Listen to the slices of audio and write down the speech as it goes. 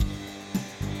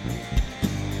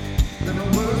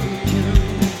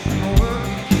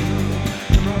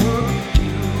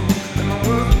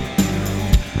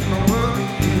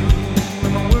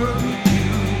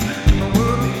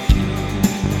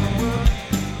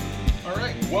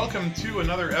welcome to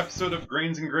another episode of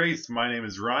Grains and Grace. My name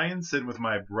is Ryan, sitting with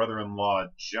my brother-in-law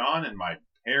John in my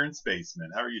parents'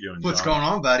 basement. How are you doing, John? What's going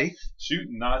on, buddy? Shoot,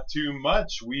 not too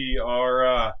much.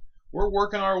 We're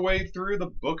working our way through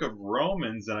the book of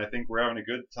Romans, and I think we're having a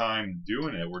good time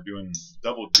doing it. We're doing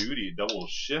double duty, double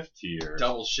shift here.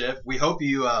 Double shift. We hope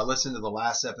you listened to the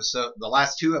last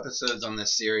two episodes on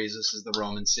this series. This is the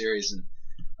Roman series, and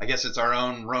I guess it's our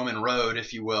own Roman road,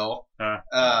 if you will.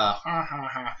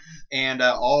 And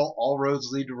all roads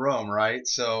lead to Rome, right?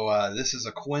 So this is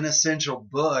a quintessential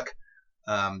book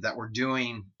that we're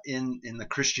doing in the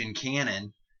Christian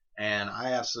canon, and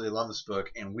I absolutely love this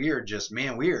book. And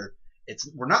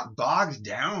we're not bogged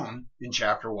down in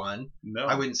chapter 1. No,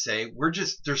 I wouldn't say.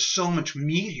 There's so much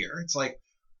meat here. It's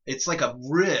like a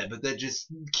rib that just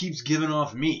keeps giving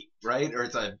off meat, right? Or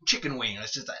it's a chicken wing.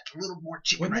 It's just a little more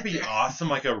chicken. Wouldn't right it be there. awesome,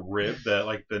 like a rib that,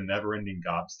 like the never-ending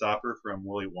gobstopper from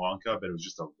Willy Wonka, but it was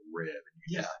just a rib. And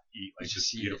you just eat like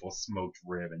this beautiful smoked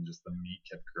rib, and just the meat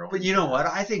kept growing. But you know what?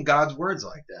 I think God's word's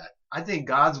like that. I think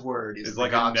God's word is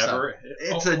like a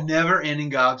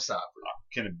never-ending gobstopper.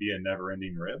 Can it be a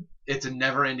never-ending rib? It's a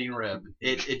never-ending rib.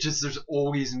 It just there's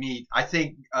always meat. I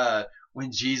think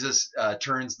when Jesus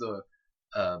turns the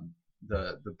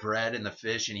bread and the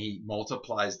fish and he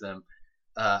multiplies them,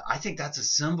 I think that's a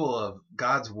symbol of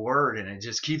God's word, and it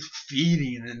just keeps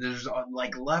feeding, and there's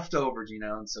like leftovers,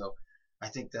 and so I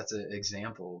think that's an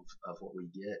example of what we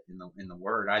get in the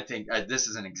word. I think this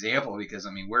is an example because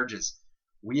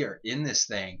we are in this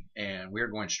thing and we're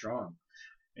going strong.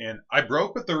 And I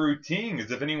broke with the routine because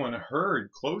if anyone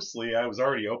heard closely, I was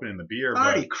already opening the beer. I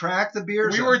already cracked the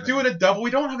beers. We were doing a double.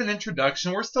 We don't have an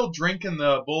introduction. We're still drinking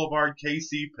the Boulevard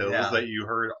KC pills that you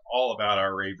heard all about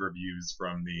our rave reviews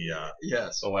from the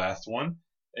last one.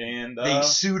 And the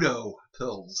pseudo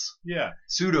pills. Yeah.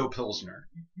 Pseudo Pilsner.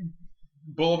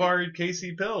 Boulevard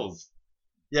KC pills.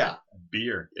 Yeah.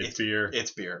 Beer. It's beer.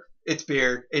 It's beer. It's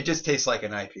beer. It just tastes like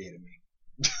an IPA to me.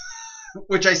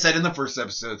 Which I said in the first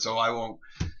episode, so I won't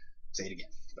say it again.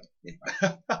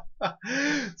 But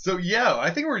anyway. So yeah,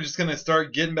 I think we're just gonna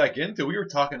start getting back into it. We were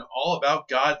talking all about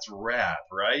God's wrath,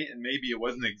 right? And maybe it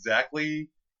wasn't exactly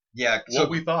what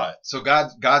we thought. So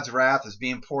God's wrath is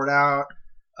being poured out,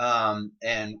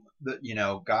 and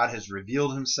God has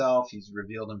revealed Himself. He's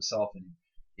revealed Himself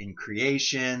in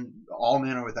creation. All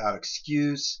men are without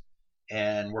excuse.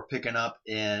 And we're picking up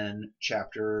in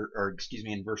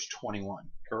verse 21.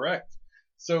 Correct.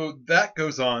 So that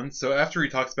goes on. So after he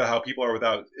talks about how people are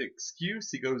without excuse,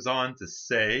 he goes on to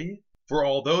say, "For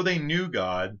although they knew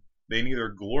God, they neither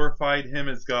glorified Him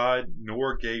as God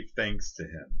nor gave thanks to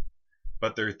Him.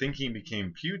 But their thinking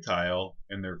became futile,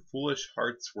 and their foolish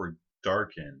hearts were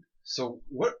darkened." So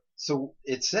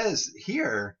it says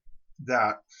here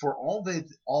that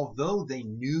although they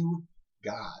knew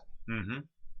God. Mm-hmm.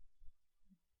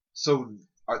 So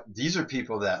these are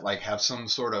people that like have some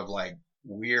sort of like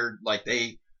weird, like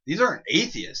these aren't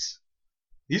atheists.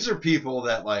 These are people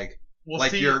that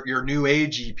your new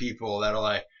agey people that are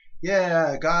like,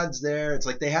 yeah, God's there. It's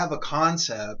like they have a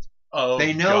concept.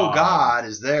 They know God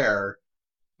is there,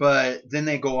 but then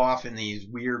they go off in these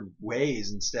weird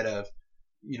ways instead of,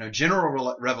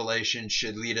 general revelation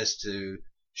should lead us to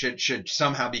should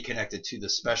somehow be connected to the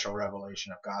special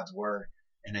revelation of God's word.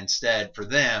 And instead, for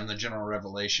them, the general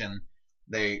revelation,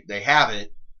 they have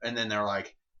it, and then they're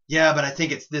like, yeah, but I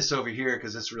think it's this over here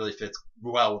because this really fits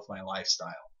well with my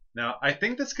lifestyle. Now, I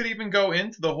think this could even go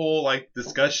into the whole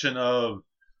discussion of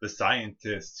the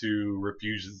scientist who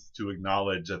refuses to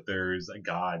acknowledge that there's a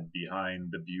God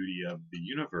behind the beauty of the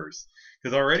universe.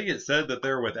 Because already it said that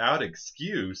they're without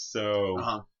excuse,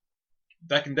 so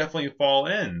that can definitely fall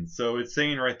in. So it's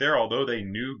saying right there, although they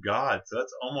knew God, so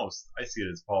that's almost, I see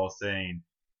it as Paul saying,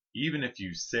 even if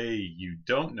you say you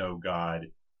don't know God,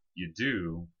 you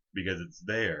do, because it's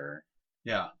there.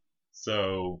 Yeah.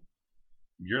 So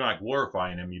you're not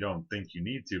glorifying Him. You don't think you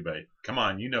need to, but come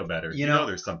on, you know better. You know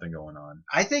there's something going on.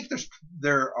 I think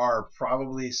there are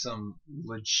probably some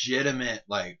legitimate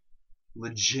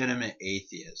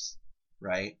atheists,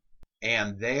 right?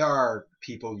 And they are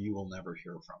people you will never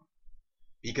hear from.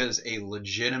 Because a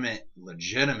legitimate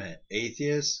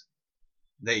atheist,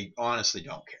 they honestly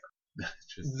don't care.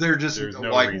 They're just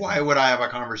like, why would I have a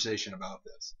conversation about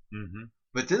this? Mm-hmm.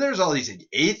 But then there's all these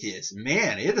atheists.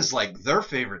 Man, it is like their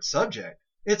favorite subject.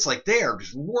 It's like they are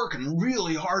just working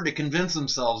really hard to convince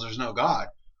themselves there's no God,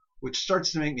 which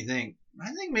starts to make me think,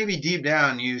 I think maybe deep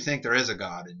down you think there is a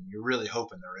God and you're really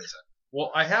hoping there isn't.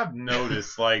 Well, I have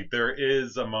noticed there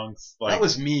is amongst that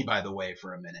was me, by the way,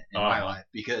 for a minute in my life,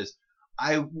 because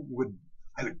I would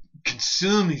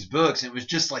consume these books and it was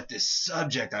just like this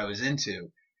subject I was into.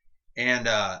 And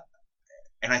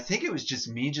And I think it was just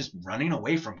me just running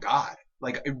away from God.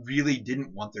 Like, I really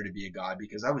didn't want there to be a God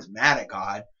because I was mad at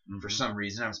God for some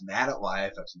reason. I was mad at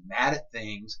life. I was mad at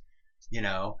things,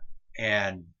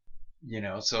 and,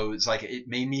 so it's like it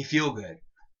made me feel good.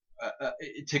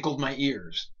 It tickled my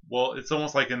ears. Well, it's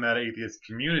almost like in that atheist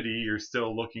community, you're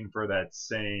still looking for that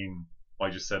same, well,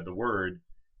 I just said the word,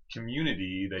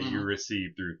 community that you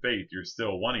receive through faith. You're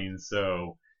still wanting,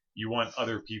 so you want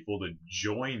other people to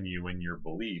join you in your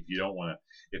belief. You don't want to,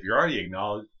 if you're already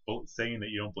saying that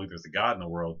you don't believe there's a God in the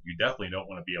world, you definitely don't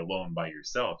want to be alone by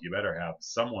yourself. You better have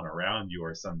someone around you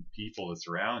or some people that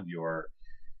surround you, or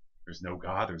there's no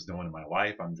God, there's no one in my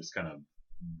life. I'm just kind of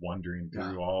wandering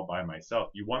through all by myself.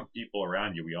 You want people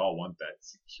around you. We all want that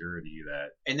security.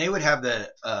 And they would have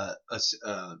the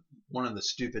one of the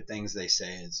stupid things they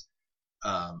say is,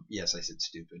 yes, I said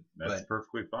stupid. That's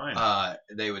perfectly fine.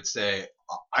 They would say,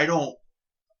 I don't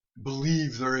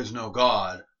believe there is no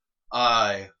God.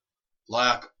 I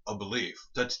lack a belief.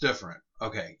 That's different.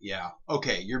 Okay, yeah.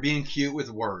 Okay, you're being cute with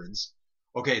words.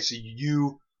 Okay, so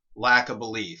you lack a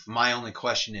belief. My only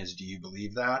question is, do you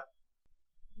believe that?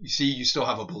 You see, you still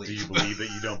have a belief. Do you believe that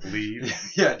you don't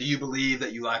believe? Yeah, do you believe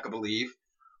that you lack a belief?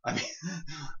 I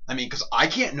mean, because I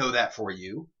can't know that for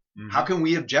you. How can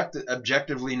we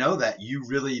objectively know that you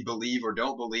really believe or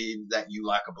don't believe that you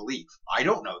lack a belief? I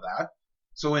don't know that.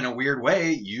 So in a weird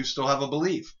way, you still have a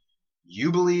belief.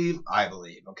 You believe, I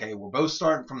believe. Okay, we're both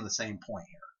starting from the same point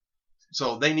here.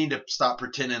 So they need to stop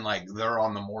pretending like they're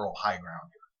on the moral high ground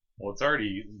here. Well, it's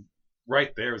already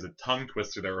right there is a tongue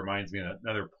twister that reminds me of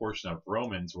another portion of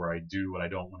Romans where I do what I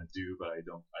don't want to do, but I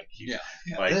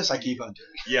keep on doing.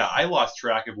 Yeah, I lost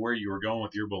track of where you were going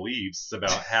with your beliefs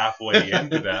about halfway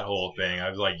into that whole thing. I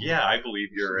was like, yeah, I believe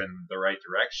you're in the right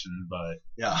direction, but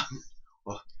yeah.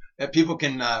 Well, if people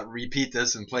can repeat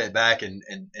this and play it back and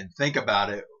think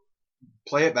about it,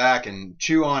 play it back and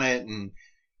chew on it and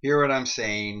hear what I'm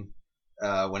saying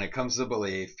when it comes to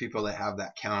belief. People that have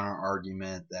that counter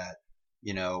argument that,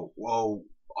 you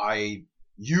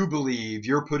believe,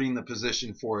 you're putting the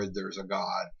position forward there's a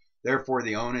God, therefore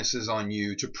the onus is on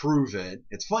you to prove it.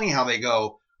 It's funny how they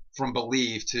go from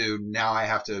belief to now I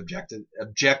have to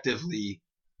objectively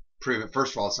prove it.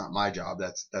 First of all, it's not my job.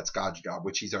 That's God's job,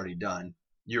 which he's already done.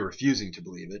 You're refusing to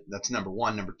believe it. That's number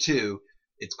one. Number two,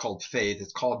 it's called faith.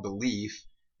 It's called belief.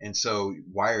 And so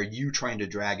why are you trying to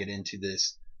drag it into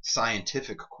this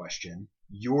scientific question?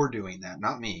 You're doing that,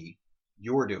 not me.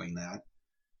 You're doing that.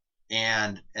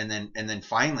 And then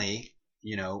finally,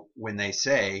 when they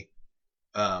say,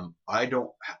 I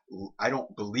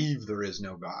don't believe there is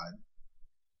no God.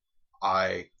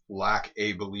 I lack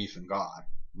a belief in God.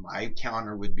 My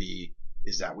counter would be,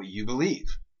 is that what you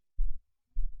believe?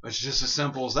 It's just as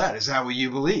simple as that. Is that what you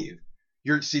believe?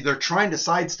 They're trying to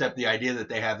sidestep the idea that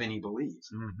they have any belief.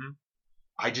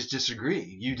 I just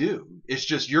disagree. You do. It's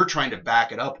just you're trying to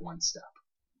back it up one step.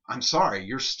 I'm sorry.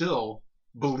 You're still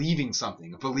believing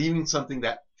something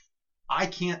that I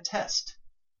can't test.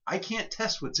 I can't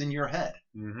test what's in your head.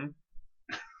 And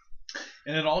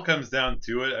it all comes down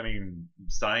to it. I mean,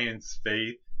 science,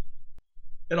 faith,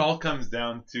 it all comes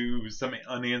down to some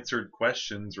unanswered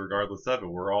questions regardless of it.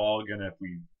 We're all going to, if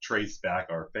we trace back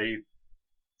our faith,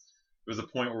 there's a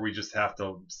point where we just have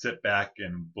to sit back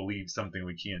and believe something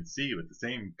we can't see. But the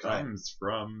same comes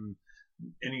from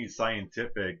any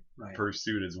scientific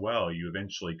pursuit as well. You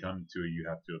eventually come to it. You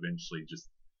have to eventually just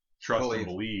trust and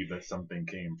believe that something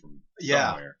came from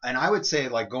somewhere. And I would say,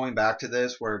 like, going back to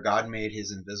this, where God made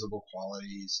his invisible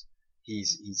qualities,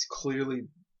 he's clearly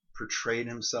portrayed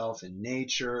himself in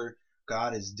nature.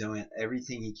 God is doing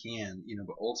everything he can,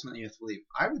 but ultimately you have to believe.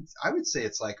 I would say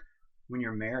it's like when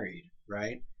you're married,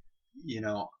 right?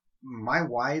 My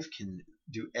wife can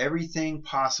do everything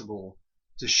possible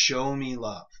to show me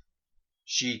love.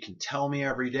 She can tell me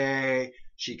every day.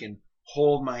 She can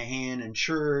hold my hand in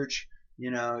church.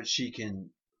 She can,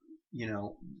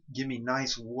 give me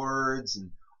nice words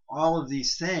and all of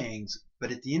these things.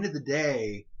 But at the end of the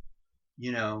day,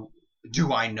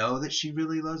 do I know that she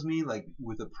really loves me, like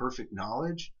with a perfect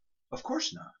knowledge? Of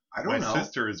course not. I don't know. My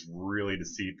sister is really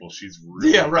deceitful. She's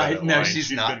really No,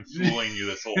 she's not. She's been fooling you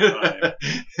this whole time.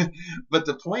 But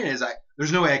the point is,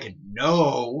 there's no way I can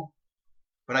know,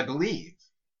 but I believe.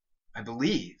 I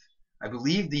believe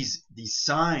these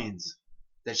signs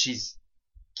that she's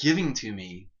giving to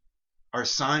me are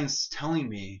signs telling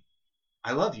me,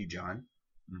 I love you, John.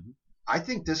 I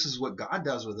think this is what God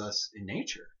does with us in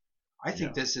nature. I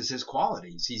think this is his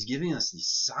qualities. He's giving us these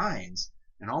signs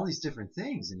and all these different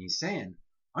things, and he's saying,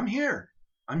 I'm here,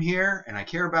 and I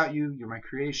care about you. You're my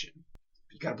creation.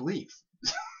 You gotta believe.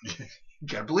 You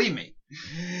gotta believe me.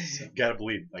 So, gotta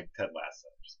believe, like Ted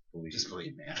Lasso. Just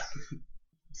believe, man.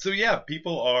 So yeah,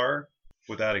 people are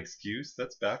without excuse.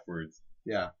 That's backwards.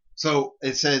 Yeah. So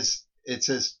it says.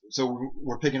 So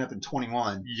we're picking up in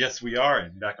 21. Yes, we are,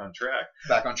 and back on track.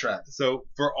 Back on track. So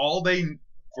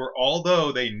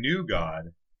although they knew God,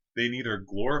 they neither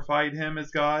glorified him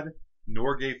as God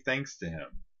nor gave thanks to him.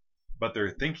 But their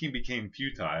thinking became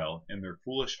futile, and their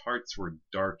foolish hearts were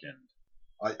darkened.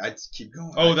 I keep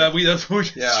going. Oh, that's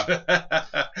what we yeah.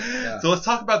 Yeah. So let's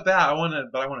talk about that. I want to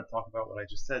talk about what I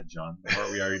just said, John. The part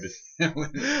we already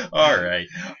just. All right.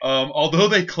 Although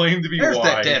they claim to be There's wise.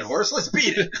 that dead horse. Let's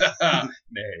beat it.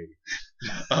 Nay.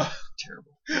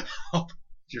 Terrible.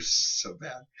 You're so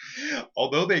bad.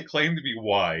 Although they claimed to be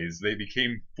wise, they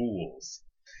became fools,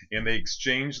 and they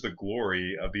exchanged the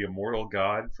glory of the immortal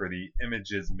God for the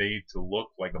images made to look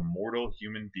like a mortal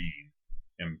human being,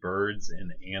 and birds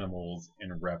and animals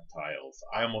and reptiles.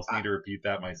 I almost need to repeat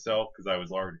that myself because I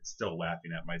was already still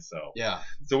laughing at myself. Yeah.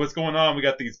 So what's going on? We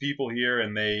got these people here,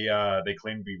 and they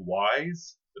claim to be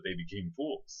wise, but they became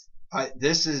fools.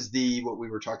 This is what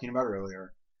we were talking about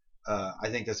earlier. I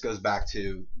think this goes back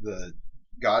to the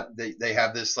God. They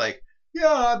have this like,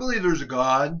 yeah, I believe there's a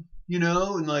God,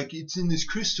 and like it's in this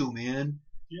crystal, man.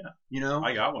 Yeah.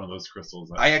 I got one of those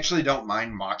crystals. I actually don't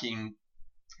mind mocking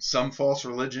some false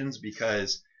religions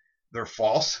because they're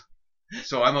false.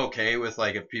 So I'm okay with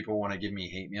like if people want to give me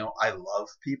hate mail. I love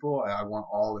people. I want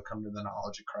all to come to the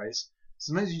knowledge of Christ.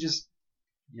 Sometimes you just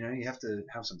you have to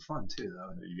have some fun too, though.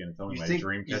 Are you gonna tell me my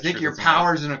dream catcher? You think your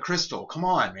power's in a crystal? Come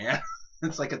on, man.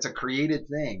 It's like it's a created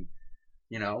thing.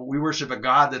 We worship a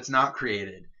God that's not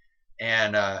created,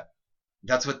 and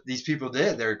that's what these people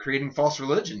did. They're creating false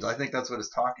religions. I think that's what it's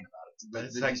talking about.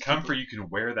 It's that comfort you can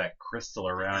wear that crystal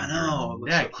around your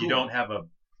neck. So cool. You don't have a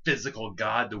physical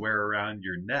God to wear around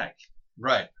your neck,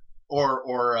 right? Or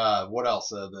what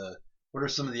else? What are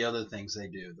some of the other things they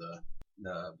do?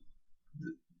 The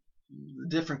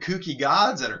different kooky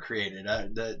gods that are created.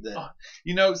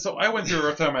 So I went through a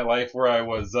rough time in my life where I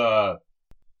was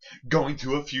going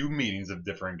to a few meetings of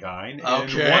different kind,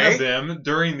 and one of them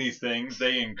during these things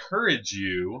they encourage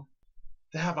you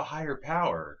to have a higher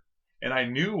power. And I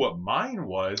knew what mine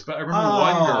was, but I remember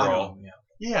one girl.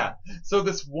 Yeah. So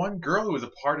this one girl who was a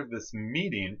part of this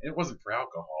meeting, it wasn't for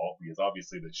alcohol, because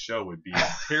obviously the show would be a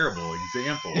terrible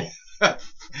example.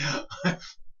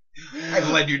 I've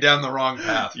led you down the wrong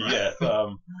path. Right? Yes.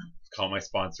 Call my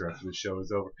sponsor after the show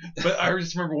is over. But I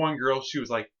just remember one girl, she was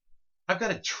like, I've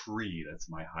got a tree that's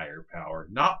my higher power.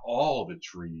 Not all the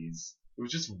trees. It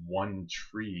was just one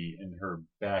tree in her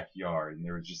backyard, and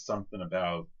there was just something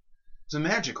about... It's a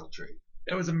magical tree.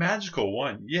 It was a magical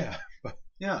one, yeah.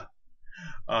 Yeah.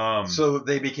 So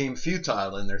they became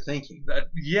futile in their thinking.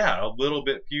 A little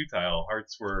bit futile.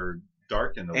 Hearts were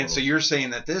darkened a little. And so you're saying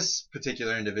that this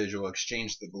particular individual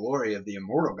exchanged the glory of the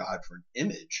immortal God for an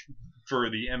image. For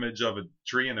the image of a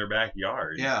tree in their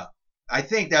backyard. Yeah. I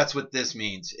think that's what this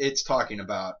means. It's talking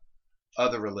about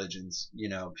other religions,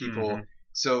 people. Mm-hmm.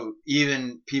 So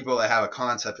even people that have a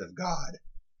concept of God.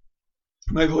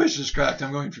 My voice is cracked.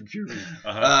 I'm going from puberty.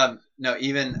 No,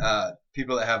 even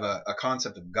people that have a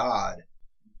concept of God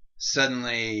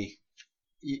suddenly,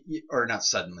 or not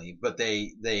suddenly, but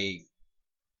they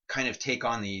kind of take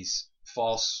on these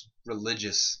false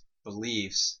religious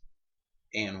beliefs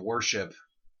and worship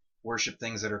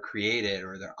things that are created,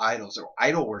 or their idols. Or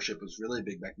idol worship was really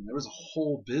big back then. There was a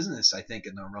whole business, I think,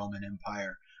 in the Roman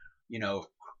Empire.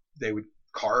 They would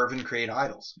carve and create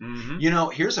idols. Mm-hmm.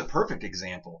 Here's a perfect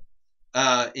example.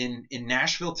 In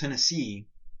Nashville, Tennessee,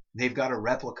 they've got a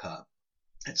replica.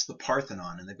 It's the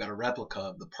Parthenon, and they've got a replica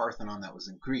of the Parthenon that was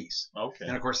in Greece. Okay.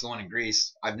 And of course, the one in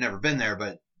Greece, I've never been there,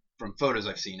 but from photos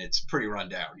I've seen, it's pretty run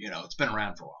down. It's been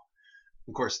around for a while.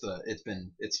 Of course,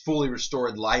 it's fully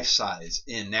restored life size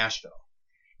in Nashville,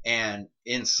 and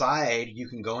inside you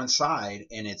can go inside,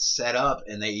 and it's set up,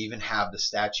 and they even have the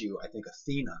statue, I think,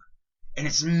 Athena, and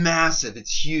it's massive.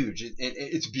 It's huge.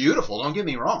 It's beautiful. Don't get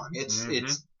me wrong.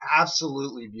 It's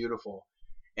absolutely beautiful,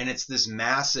 and it's this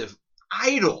massive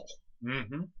idol,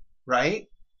 right?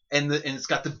 And it's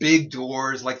got the big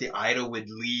doors like the idol would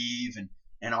leave,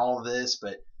 and all of this.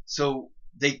 But so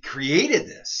they created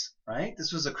this, right?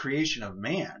 This was a creation of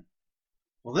man.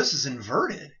 Well, this is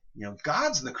inverted.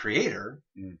 God's the creator,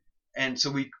 and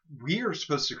so we are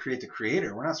supposed to create the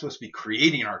creator. We're not supposed to be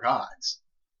creating our gods.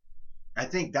 I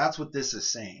think that's what this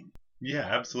is saying. Yeah,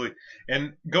 absolutely.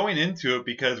 And going into it,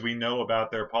 because we know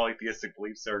about their polytheistic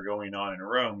beliefs that are going on in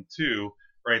Rome too,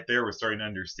 right there we're starting to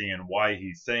understand why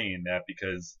he's saying that,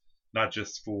 because not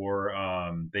just for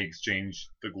they exchanged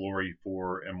the glory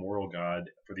for immortal God,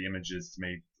 for the images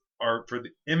made are for the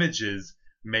images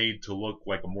made to look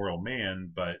like a mortal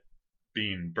man, but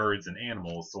being birds and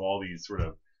animals. So all these sort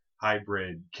of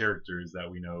hybrid characters that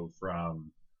we know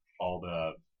from all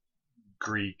the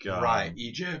Greek, right?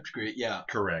 Egypt, Greek, yeah,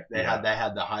 correct. They had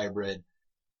the hybrid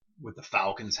with the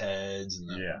falcons' heads and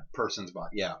the person's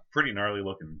body. Yeah, pretty gnarly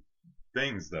looking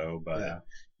things though. But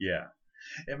yeah.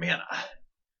 And man,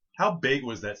 how big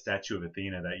was that statue of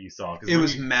Athena that you saw? It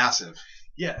was massive.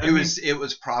 Yeah, it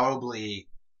was probably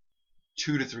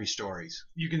 2 to 3 stories.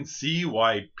 You can see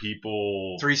why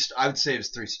people. I would say it was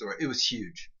 3 stories. It was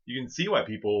huge. You can see why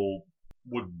people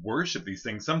would worship these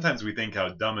things. Sometimes we think how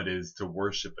dumb it is to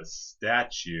worship a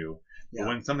statue, but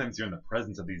when sometimes you're in the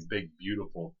presence of these big,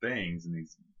 beautiful things and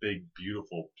these big,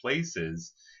 beautiful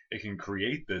places, it can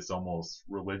create this almost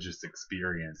religious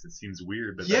experience. It seems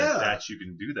weird, but that statue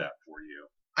can do that for you.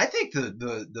 I think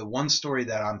the one story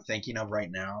that I'm thinking of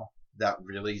right now that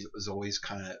really was always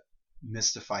kind of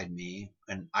mystified me,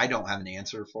 and I don't have an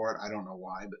answer for it. I don't know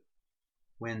why, but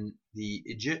when the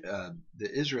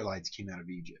Israelites came out of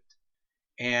Egypt,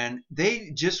 and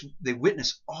they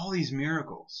witnessed all these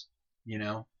miracles,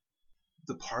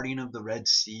 the parting of the Red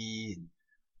Sea,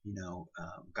 and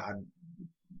God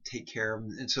take care of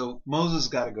them, and so Moses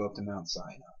got to go up to Mount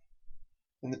Sinai,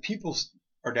 and the people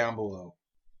are down below,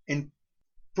 and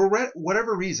for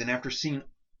whatever reason, after seeing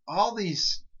all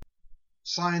these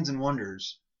signs and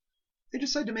wonders, they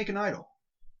decide to make an idol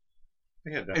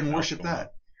and worship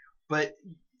that. But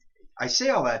I say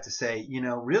all that to say,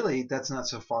 really, that's not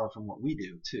so far from what we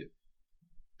do too.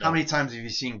 No. How many times have you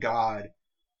seen God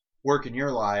work in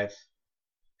your life,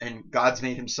 and God's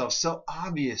made himself so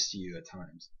obvious to you at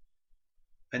times,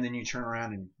 and then you turn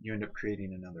around and you end up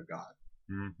creating another God?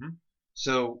 Mm-hmm.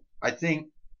 So I think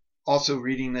also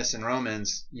reading this in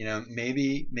Romans,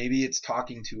 maybe it's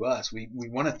talking to us. We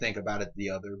want to think about it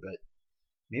the other, but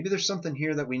maybe there's something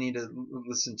here that we need to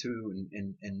listen to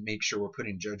and make sure we're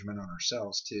putting judgment on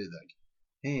ourselves too. Like,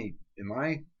 hey, am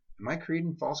I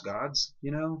creating false gods?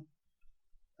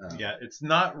 Yeah, it's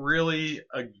not really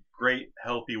a great,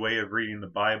 healthy way of reading the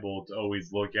Bible to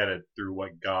always look at it through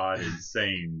what God is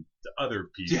saying to other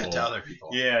people. Yeah, to other people.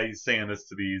 Yeah, he's saying this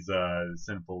to these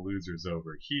sinful losers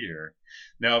over here.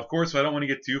 Now, of course, I don't want to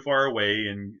get too far away,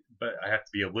 but I have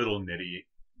to be a little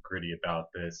nitty-gritty about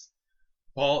this.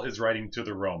 Paul is writing to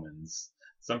the Romans.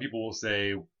 Some people will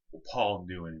say, well, Paul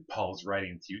knew it, and Paul's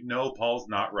writing to you. No, Paul's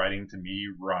not writing to me,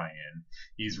 Ryan.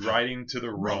 He's writing to the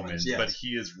Romans, yes. But he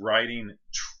is writing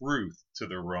truth to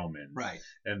the Romans. Right.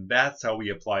 And that's how we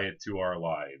apply it to our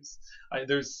lives.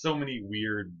 There's so many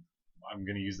weird, I'm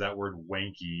going to use that word,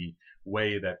 wanky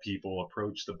way that people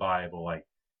approach the Bible. Like,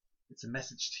 it's a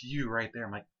message to you right there.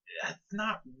 I'm like, that's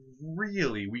not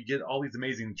really. We get all these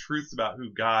amazing truths about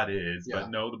who God is, but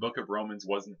no, the book of Romans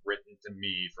wasn't written to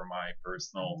me for my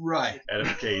personal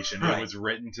edification. Right. It was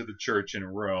written to the church in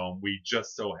Rome. We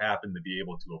just so happen to be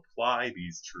able to apply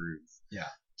these truths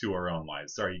to our own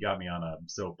lives. Sorry, you got me on a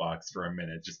soapbox for a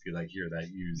minute just because I hear that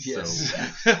used. Yes.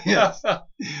 Yes.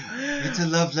 It's a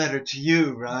love letter to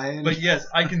you, Ryan. But yes,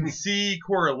 I can see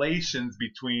correlations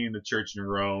between the church in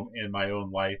Rome and my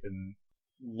own life and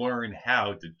learn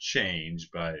how to change.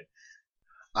 But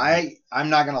I'm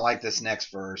not going to like this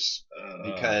next verse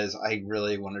because I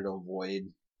really wanted to avoid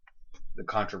the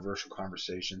controversial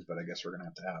conversations, but I guess we're going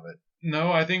to have it.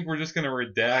 No, I think we're just going to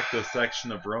redact a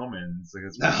section of Romans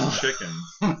because we're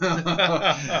chickens.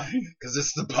 Because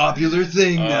it's the popular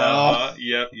thing now.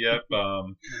 Yep.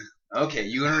 Okay,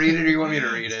 you want to read it or you want me to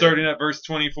read it? Starting at verse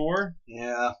 24?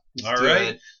 Yeah. All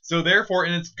right. So therefore,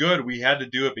 and it's good, we had to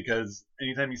do it because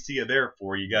anytime you see a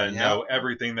therefore, you got to know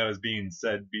everything that was being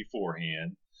said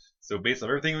beforehand. So based on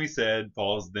everything we said,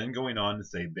 Paul's then going on to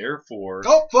say, therefore...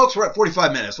 Oh, folks, we're at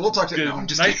 45 minutes. We'll talk to you. No, I'm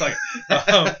just kidding.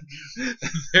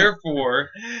 Therefore,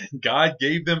 God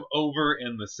gave them over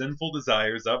in the sinful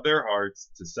desires of their hearts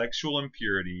to sexual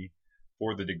impurity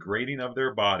for the degrading of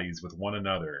their bodies with one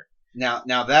another. Now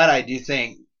that I do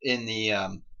think in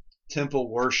the temple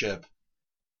worship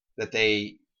that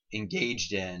they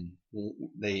engaged in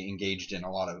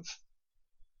a lot of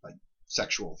like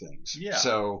sexual things. Yeah.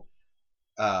 So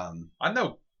I'm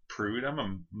no prude. I'm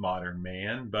a modern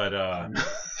man, but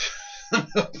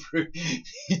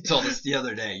you told us the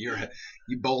other day you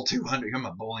bowl 200. I'm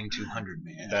a bowling 200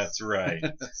 man. That's right.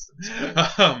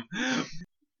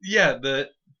 The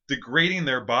degrading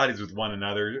their bodies with one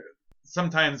another.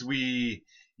 Sometimes we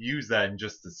use that and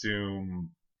just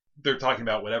assume they're talking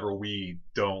about whatever we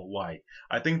don't like.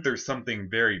 I think there's something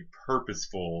very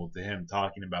purposeful to him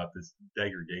talking about this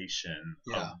degradation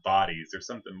of bodies. There's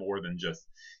something more than just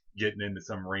getting into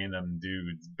some random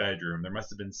dude's bedroom. There must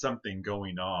have been something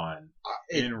going on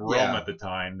in Rome at the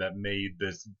time that made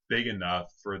this big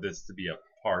enough for this to be a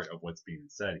part of what's being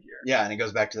said here. Yeah, and it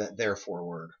goes back to that therefore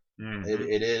word. Mm-hmm.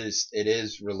 It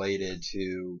is related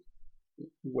to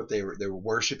what they were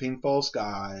worshiping false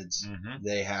gods. Mm-hmm.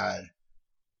 They had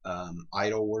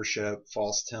idol worship,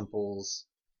 false temples,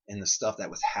 and the stuff that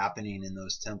was happening in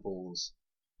those temples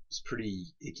was pretty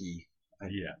icky.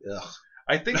 Ugh.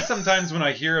 I think sometimes when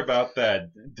I hear about that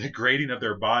degrading of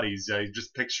their bodies, I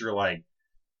just picture like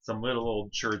some little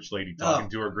old church lady talking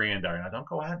to her granddaughter. Now, don't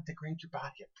go out and degrade your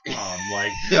body at prom.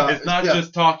 Like, it's not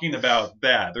just talking about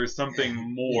that. There's something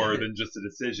more than just a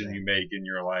decision you make in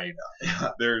your life.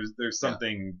 There's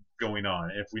something going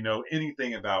on. If we know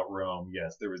anything about Rome,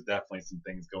 yes, there was definitely some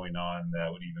things going on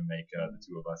that would even make the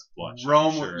two of us blush.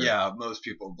 Rome, sure. Most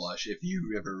people blush. If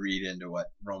you ever read into what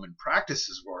Roman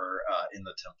practices were in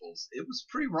the temples, it was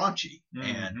pretty raunchy.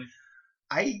 Mm-hmm. And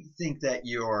I think that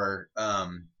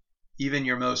even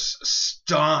your most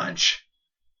staunch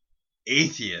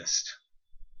atheist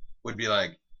would be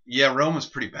like, yeah, Rome was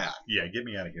pretty bad. Yeah, get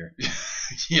me out of here.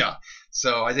 Yeah.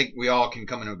 So I think we all can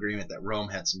come into agreement that Rome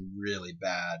had some really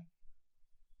bad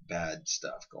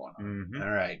stuff going on. Mm-hmm. All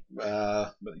right.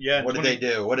 But yeah, what did they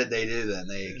do? What did they do then?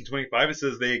 In 25 it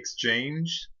says they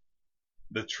exchanged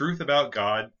the truth about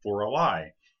God for a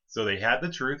lie. So they had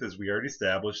the truth, as we already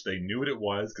established. They knew what it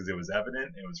was because it was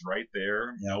evident. It was right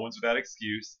there. No one's without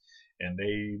excuse. And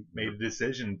they made a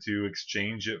decision to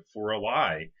exchange it for a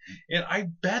lie. And I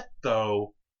bet,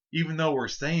 though, even though we're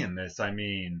saying this, I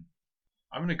mean,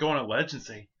 I'm going to go on a ledge and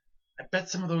say, I bet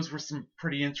some of those were some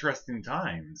pretty interesting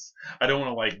times. I don't want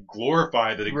to, like,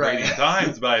 glorify the degrading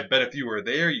times, but I bet if you were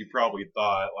there, you probably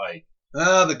thought, like,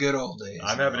 oh, the good old days.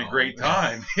 I'm having a great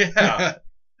time. Yeah.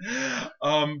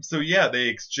 So, yeah, they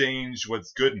exchanged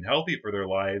what's good and healthy for their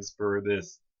lives for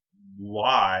this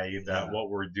lie that what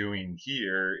we're doing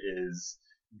here is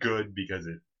good because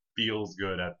it feels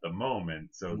good at the moment.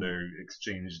 So they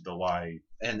exchanged the lie,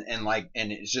 and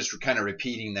it's just kind of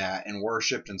repeating that, and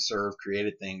worshipped and served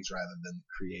created things rather than the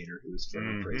Creator, who is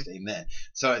forever praised. Amen.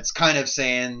 So it's kind of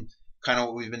saying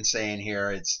what we've been saying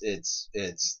here. It's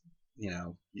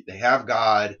they have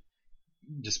God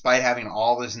despite having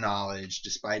all this knowledge,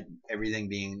 despite everything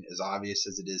being as obvious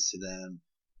as it is to them.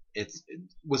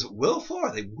 Was it willful?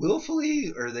 Are they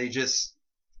willfully, or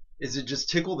is it just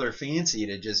tickle their fancy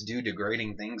to just do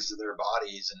degrading things to their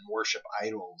bodies and worship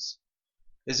idols?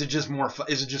 Is it just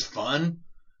is it just fun?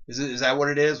 Is that what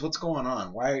it is? What's going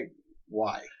on?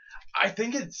 Why? I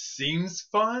think it seems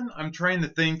fun. I'm trying to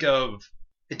think of.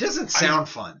 It doesn't sound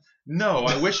fun. No,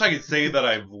 I wish I could say that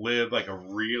I've lived like a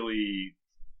really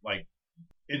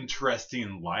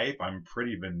interesting life. I'm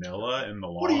pretty vanilla in the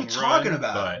long run. What are you talking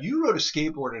about? You rode a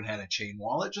skateboard and had a chain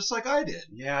wallet just like I did.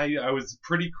 Yeah, I was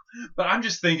pretty. But I'm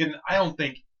just thinking, I don't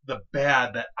think the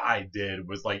bad that I did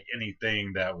was like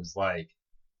anything that was like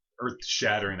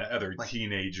earth-shattering that other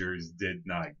teenagers did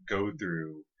not go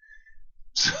through.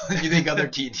 So you think other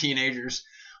teenagers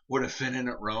would have fit in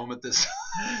at Rome at this?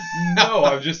 No,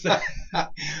 I'm just saying.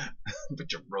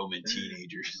 Bunch of Roman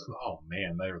teenagers. Oh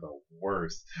man, they were the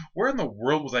worst. Where in the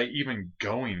world was I even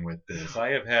going with this?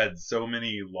 I have had so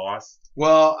many lost.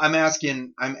 Well, I'm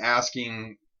asking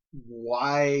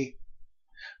why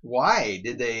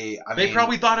did they? They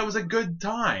probably thought it was a good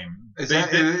time.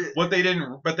 But they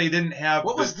didn't have.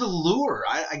 What was the lure?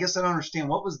 I guess I don't understand.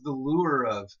 What was the lure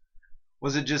of?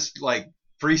 Was it just like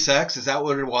free sex? Is that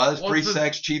what it was? Well, free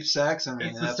sex, cheap sex? I mean,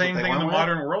 it's the same thing in the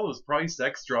modern world. It was probably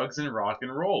sex, drugs, and rock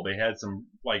and roll. They had some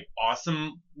like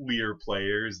awesome lyre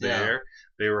players there. Yeah.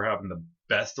 They were having the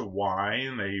best of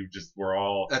wine. They just were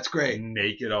all that's great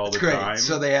naked all the time.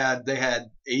 So they had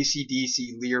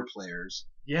AC/DC lyre players.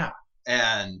 Yeah,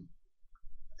 and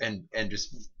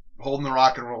just holding the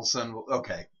rock and roll sun.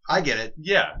 Okay, I get it.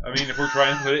 Yeah, I mean, if we're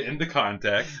trying to put it into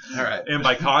context. All right. And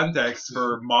by context,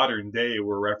 for modern day,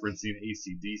 we're referencing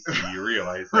AC/DC. You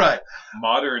realize that? Right.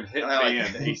 Modern hit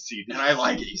band AC/DC. And I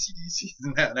like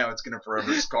AC/DC. Now it's going to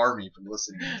forever scar me from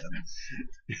listening to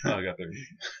them. I got their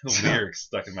lyrics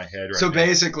stuck in my head right So now.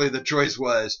 Basically, the choice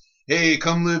was, hey,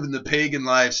 come live in the pagan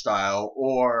lifestyle,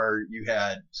 or you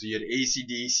had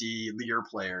AC/DC lyre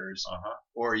players,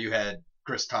 or you had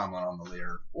Chris Tomlin on the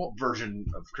lyre version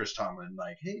of Chris Tomlin,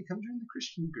 like, hey, come join the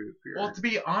Christian group here. Well, to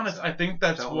be honest, I think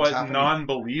that's what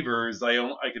non-believers,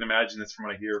 I can imagine this from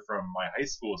what I hear from my high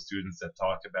school students that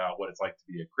talk about what it's like to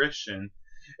be a Christian.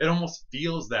 It almost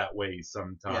feels that way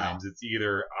sometimes. Yeah. It's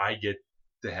either I get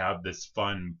to have this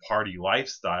fun party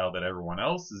lifestyle that everyone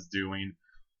else is doing,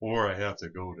 or I have to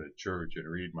go to church and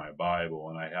read my Bible,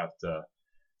 and I have to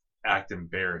act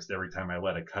embarrassed every time I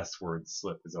let a cuss word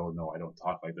slip. Because oh no, I don't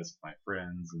talk like this with my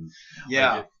friends. And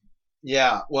yeah,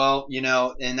 yeah. Well,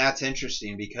 and that's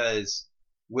interesting because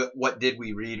what did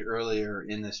we read earlier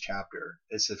in this chapter?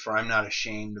 It said, "For I'm not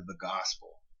ashamed of the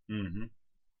gospel." Mm-hmm.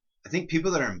 I think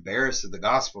people that are embarrassed of the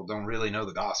gospel don't really know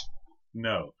the gospel.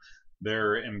 No,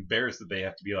 they're embarrassed that they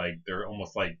have to be like, they're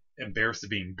almost like embarrassed of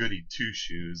being goody two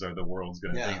shoes, or the world's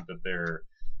going to think that they're.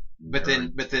 But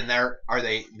then are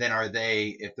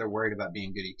they if they're worried about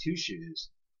being goody two shoes?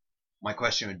 My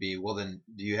question would be, well, then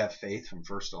do you have faith from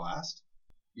first to last?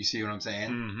 You see what I'm saying?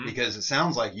 Mm-hmm. Because it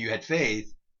sounds like you had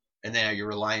faith, and then you're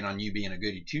relying on you being a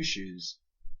goody two shoes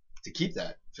to keep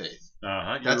that faith.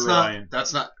 That's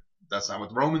not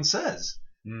what Romans says.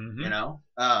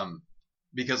 Mm-hmm.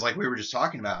 Because like we were just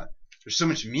talking about, there's so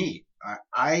much meat.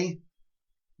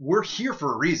 We're here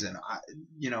for a reason.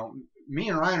 Me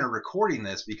and Ryan are recording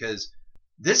this because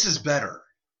this is better.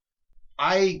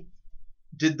 I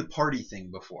did the party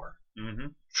thing before. Mm-hmm.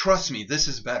 Trust me, this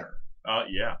is better.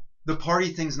 Yeah. The party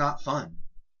thing's not fun.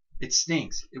 It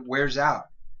stinks. It wears out.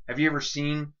 Have you ever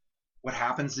seen what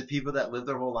happens to people that live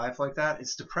their whole life like that?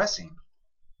 It's depressing,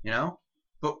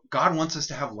 But God wants us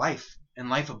to have life and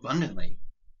life abundantly.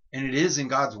 And it is in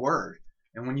God's word.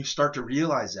 And when you start to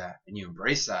realize that and you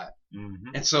embrace that.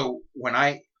 Mm-hmm. And so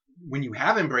when you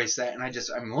have embraced that and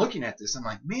I'm looking at this, I'm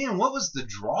like, man, what was the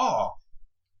draw?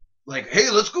 Like, hey,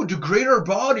 let's go degrade our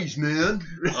bodies, man,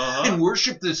 and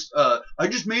worship this. I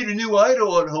just made a new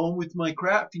idol at home with my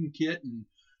crafting kit. And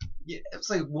it's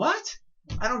like, what?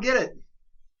 I don't get it.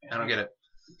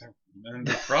 And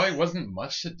there probably wasn't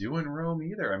much to do in Rome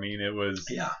either. I mean, it was.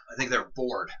 Yeah, I think they're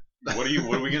bored. What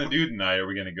are we gonna do tonight? Are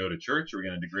we gonna go to church? Or are we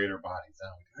gonna degrade our bodies?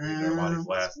 We degraded our bodies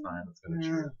last night. Let's go to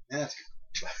church.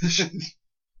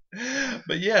 Yeah.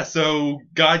 But yeah, so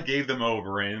God gave them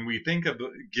over, and we think of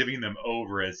giving them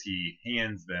over as He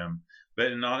hands them, but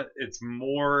it's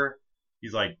more.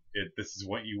 He's like, if this is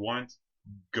what you want,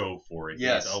 go for it.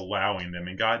 Yes. He's allowing them,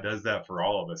 and God does that for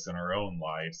all of us in our own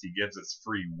lives. He gives us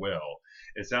free will.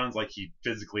 It sounds like He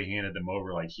physically handed them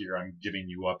over, like, here, I'm giving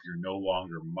you up. You're no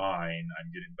longer mine.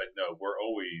 But no, we're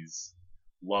always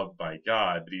loved by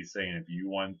God. But He's saying, if you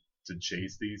want to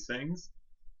chase these things,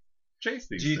 chase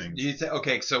these things. Do you think?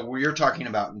 Okay, so you're talking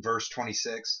about in verse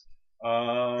 26.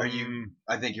 Are you?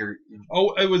 I think you're.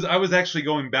 Oh, I was actually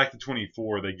going back to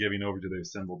 24. The giving over to their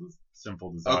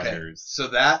sinful desires. Okay, so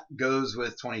that goes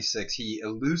with 26. He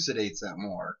elucidates that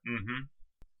more. Mm-hmm.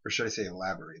 Or should I say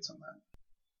elaborates on that?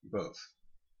 Both.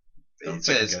 It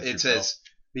says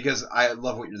because I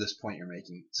love this point you're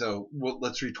making. So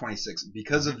let's read 26.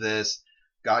 Because of this,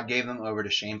 God gave them over to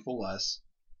shameful lusts.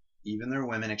 Even their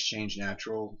women exchanged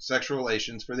natural sexual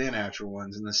relations for the unnatural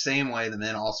ones. In the same way, the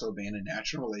men also abandoned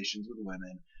natural relations with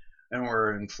women and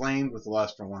were inflamed with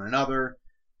lust for one another.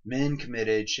 Men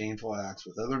committed shameful acts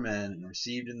with other men and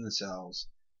received in themselves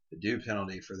the due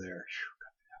penalty for their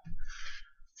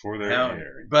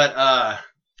error. But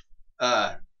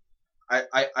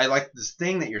I like this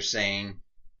thing that you're saying,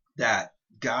 that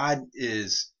God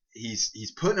is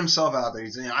he's putting himself out there.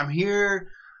 He's saying, I'm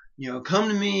here, come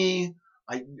to me.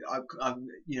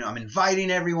 I'm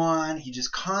inviting everyone. He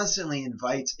just constantly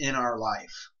invites in our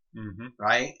life,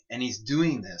 right? And he's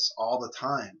doing this all the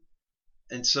time.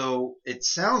 And so it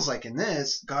sounds like in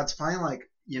this, God's finally like,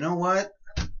 you know what?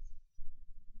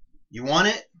 You want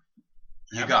it?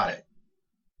 You got it.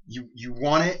 You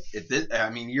want it?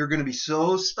 You're going to be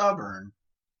so stubborn.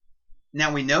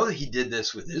 Now we know that he did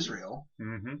this with Israel,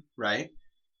 right?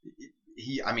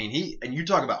 And you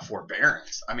talk about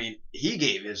forbearance. He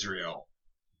gave Israel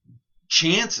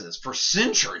chances for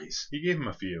centuries. He gave him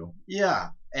a few. Yeah.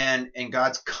 And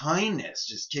God's kindness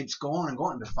just keeps going and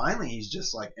going. But finally, he's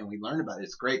just like, and we learned about it.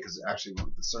 It's great because it actually went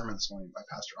with the sermon this morning by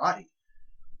Pastor Adi,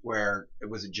 where it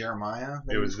was Jeremiah.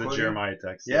 It was the Jeremiah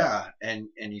text. Yeah. And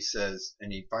he says,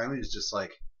 and he finally is just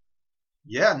like,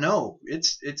 yeah, no,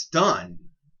 it's done.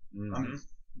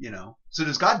 So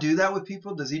does God do that with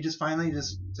people? Does he just finally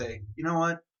just say, you know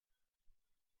what?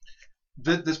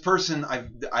 This person,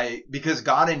 because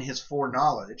God in his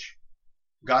foreknowledge,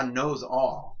 God knows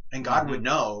all, and God would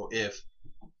know if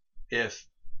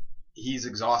he's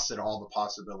exhausted all the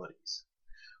possibilities,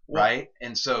 right?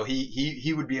 And so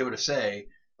he would be able to say,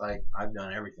 like, I've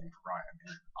done everything for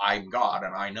Ryan. I'm God,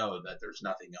 and I know that there's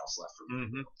nothing else left for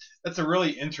me. That's a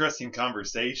really interesting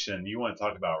conversation. You want to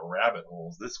talk about rabbit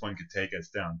holes? This one could take us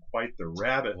down quite the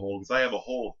rabbit hole, because I have a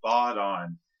whole thought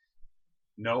on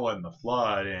Noah and the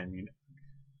flood, and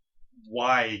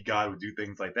why God would do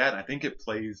things like that. And I think it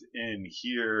plays in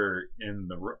here in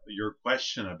your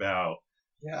question about,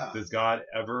 does God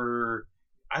ever?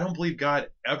 I don't believe God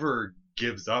ever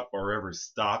gives up or ever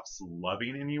stops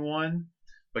loving anyone.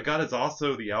 But God is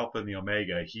also the Alpha and the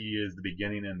Omega. He is the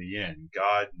beginning and the end.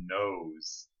 God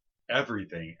knows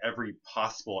everything, every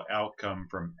possible outcome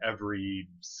from every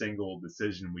single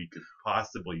decision we could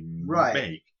possibly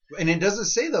make. And it doesn't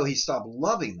say, though, he stopped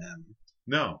loving them.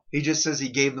 No. He just says he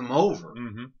gave them over.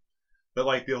 Mm-hmm. But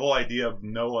like the whole idea of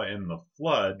Noah and the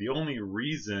flood, the only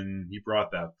reason he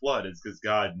brought that flood is because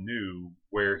God knew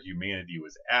where humanity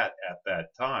was at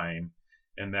that time.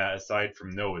 And that aside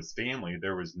from Noah's family,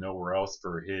 there was nowhere else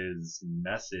for his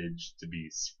message to be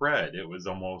spread. It was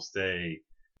almost a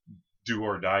do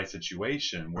or die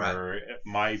situation where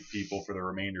my people for the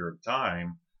remainder of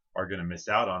time are going to miss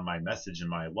out on my message and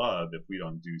my love if we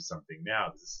don't do something now.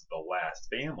 This is the last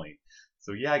family.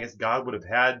 So yeah, I guess God would have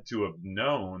had to have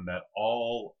known that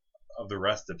all of the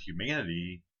rest of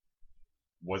humanity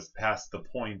was past the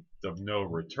point of no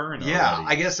return already. Yeah,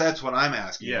 I guess that's what I'm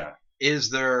asking. Yeah. Is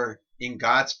there, in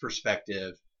God's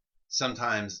perspective,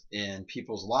 sometimes in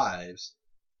people's lives,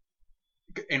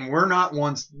 and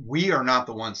we are not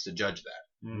the ones to judge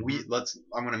that. Mm-hmm.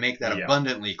 I'm going to make that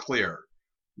abundantly clear.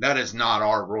 That is not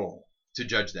our role to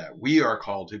judge that. We are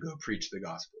called to go preach the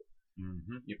gospel.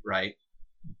 Mm-hmm. Right?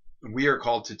 We are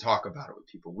called to talk about it with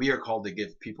people. We are called to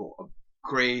give people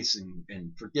grace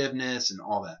and forgiveness and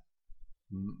all that.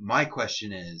 My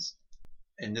question is,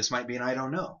 and this might be an I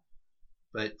don't know,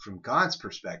 but from God's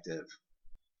perspective,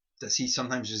 does he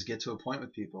sometimes just get to a point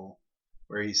with people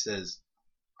where he says,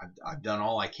 I've done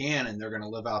all I can, and they're going to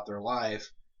live out their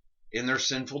life in their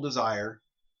sinful desire,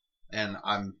 and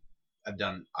I've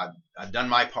done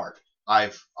my part.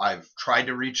 I've tried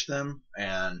to reach them,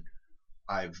 and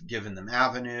I've given them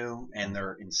avenue, and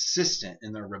they're insistent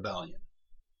in their rebellion.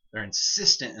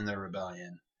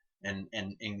 And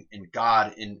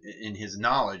God, in his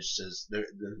knowledge, says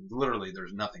literally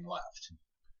there's nothing left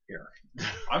here.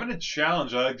 I'm going to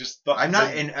challenge. I just thought. I'm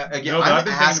not. And again, no, I'm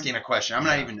asking a question. I'm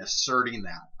not even asserting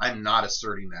that. I'm not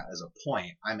asserting that as a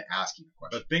point. I'm asking a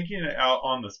question. But thinking it out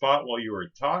on the spot while you were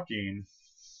talking,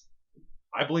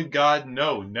 I believe God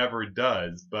never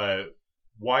does. But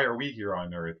why are we here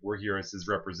on earth? We're here as his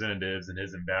representatives and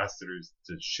his ambassadors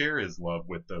to share his love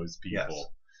with those people. Yes.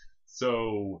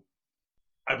 So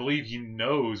I believe he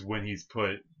knows when he's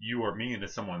put you or me into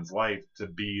someone's life to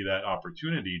be that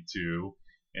opportunity to.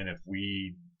 And if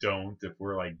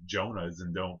we're like Jonahs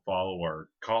and don't follow our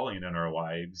calling in our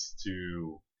lives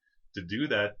to do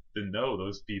that, then no,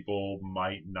 those people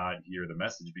might not hear the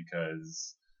message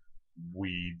because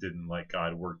we didn't let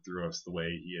God work through us the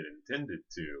way he had intended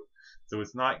to. So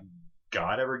it's not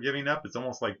God ever giving up. It's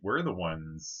almost like we're the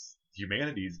ones,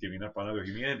 humanity is giving up on other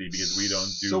humanity because we don't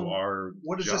do our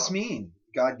What does job. This mean?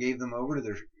 God gave them over to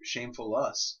their shameful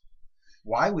lusts.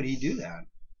 Why would he do that?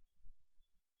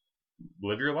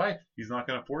 Live your life. He's not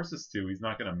going to force us to. He's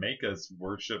not going to make us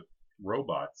worship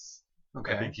robots.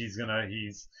 Okay. I think he's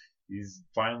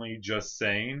finally just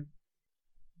saying,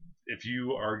 if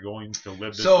you are going to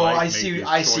live this life, I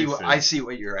see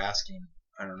what you're asking.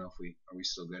 I don't know if are we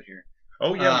still good here?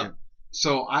 Oh yeah.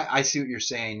 So I see what you're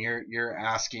saying. You're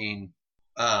asking,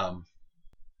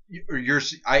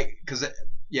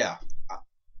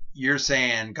 you're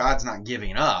saying God's not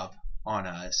giving up on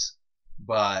us,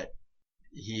 but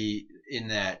in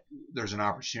that there's an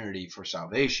opportunity for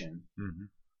salvation, mm-hmm.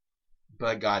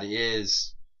 but God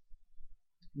is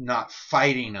not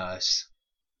fighting us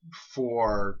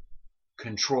for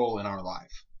control in our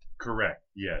life. Correct.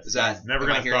 Yes. He's never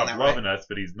going to stop loving us,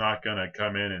 but he's not going to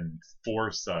come in and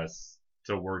force us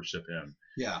to worship him.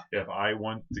 Yeah. If I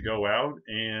want to go out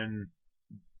and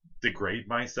degrade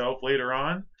myself later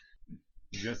on,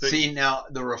 see, now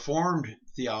the Reformed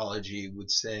theology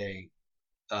would say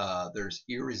there's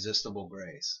irresistible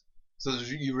grace. So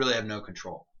you really have no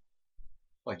control.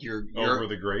 Like you're over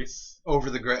the grace,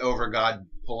 over God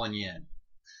pulling you in.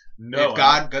 No,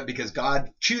 because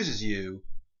God chooses you.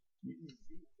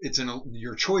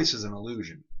 Your choice is an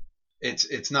illusion.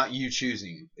 It's not you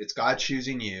choosing. It's God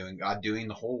choosing you and God doing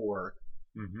the whole work.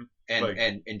 Mm-hmm.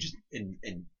 And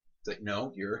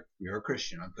no, you're a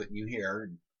Christian. I'm putting you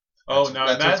here. That's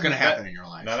what's going to happen in your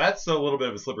life. Now that's a little bit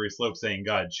of a slippery slope saying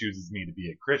God chooses me to be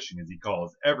a Christian as he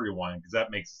calls everyone, because that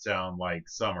makes it sound like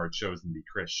some are chosen to be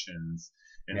Christians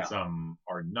and some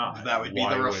are not. That would be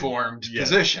the Reformed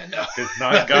position.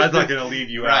 God's not going to leave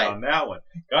you out on that one.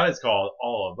 God has called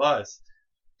all of us,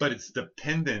 but it's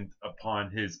dependent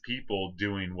upon his people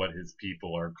doing what his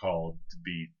people are called to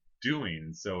be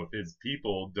doing. So if his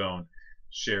people don't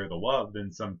share the love,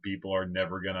 then some people are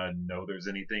never going to know there's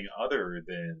anything other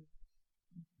than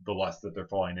the lust that they're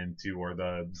falling into or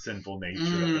the sinful nature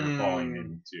that they're falling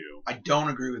into. I don't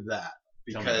agree with that.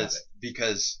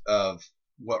 because of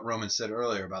what Roman said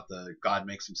earlier about the God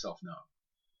makes himself known.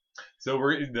 So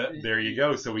there you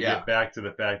go. So we get back to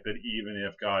the fact that even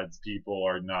if God's people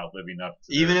are not living up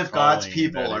to God's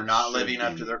people are not living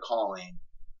up to their calling,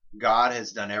 God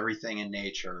has done everything in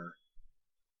nature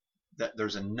that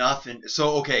there's enough in.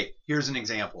 So okay, here's an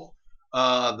example.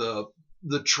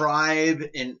 The tribe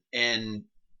in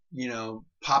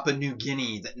Papua New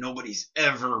Guinea that nobody's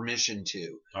ever missioned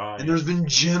to, and there's been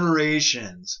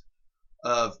generations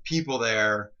of people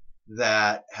there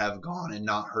that have gone and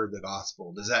not heard the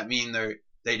gospel. Does that mean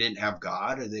they didn't have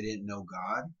God or they didn't know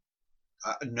God?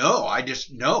 No, I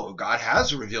just know God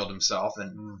has revealed himself,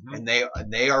 and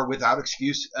they are without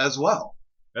excuse as well.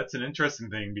 That's an interesting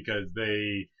thing, because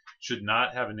they should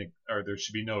not have there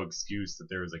should be no excuse that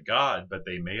there is a God, but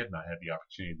they may have not had the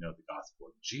opportunity to know the gospel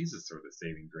of Jesus or the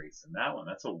saving grace in that one.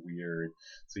 That's a weird.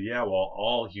 So yeah, while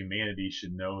all humanity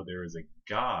should know there is a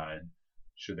God,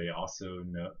 should they also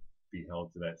be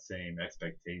held to that same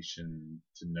expectation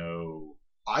to know?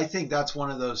 I think that's one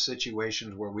of those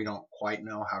situations where we don't quite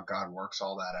know how God works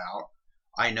all that out.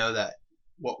 I know that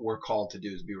what we're called to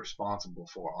do is be responsible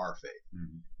for our faith.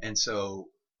 And so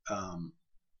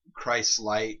Christ's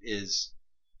light is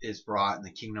brought, and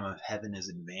the kingdom of heaven is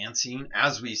advancing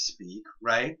as we speak,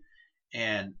 right?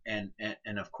 And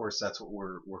of course that's what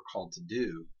we're called to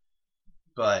do.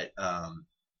 But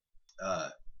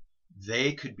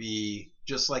they could be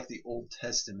just like the Old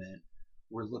Testament.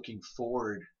 We're looking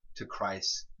forward to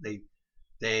Christ.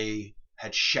 They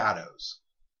had shadows,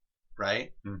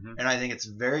 right? And I think it's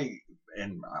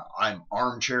and I'm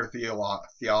armchair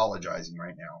theologizing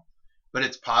right now, but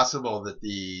it's possible that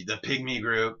the Pygmy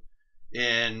group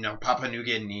in Papua New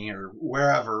Guinea or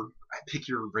wherever, I pick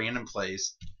your random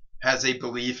place, has a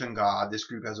belief in God. This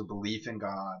group has a belief in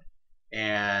God,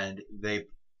 and they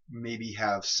maybe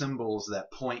have symbols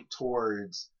that point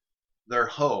towards their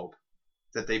hope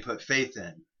that they put faith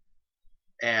in.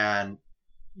 And,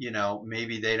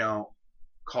 maybe they don't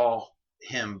call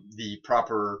him the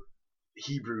proper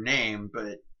Hebrew name,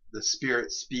 but the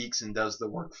Spirit speaks and does the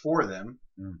work for them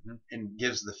and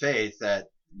gives the faith that,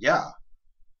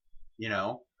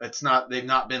 they've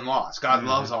not been lost. God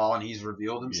loves all, and he's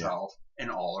revealed himself,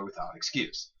 and all are without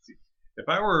excuse. If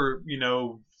I were,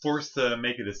 forced to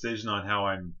make a decision on how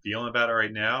I'm feeling about it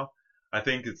right now, I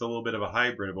think it's a little bit of a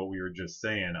hybrid of what we were just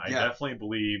saying. I definitely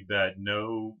believe that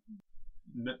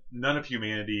none of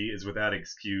humanity is without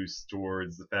excuse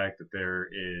towards the fact that there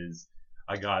is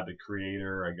a God, the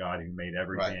creator, a God who made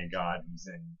everything, a God who's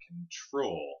in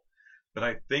control. But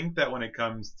I think that when it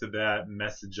comes to that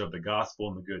message of the gospel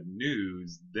and the good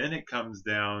news, then it comes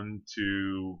down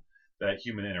to that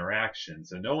human interaction.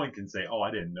 So no one can say, oh, I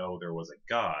didn't know there was a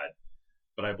God.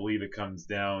 But I believe it comes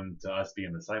down to us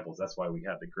being disciples. That's why we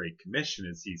have the Great Commission,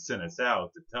 is he sent us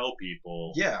out to tell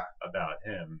people about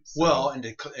him. So, well, and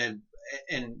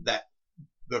that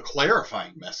the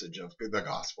clarifying message of the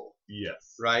gospel.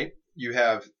 Yes. Right? You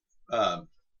have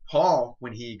Paul,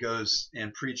 when he goes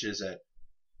and preaches at,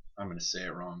 I'm going to say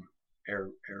it wrong,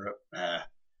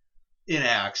 in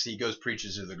Acts, he goes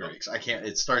preaches to the Greeks.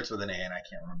 It starts with an A, and I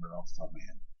can't remember it off the top of my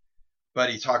head. But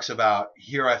he talks about,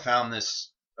 here I found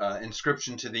this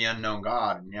inscription to the unknown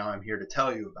God, and now I'm here to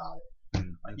tell you about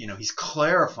it. He's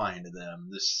clarifying to them,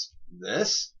 this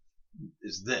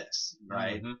is this,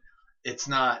 right? It's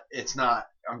not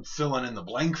I'm filling in the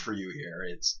blank for you here.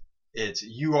 It's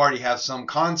you already have some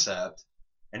concept,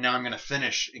 and now I'm going to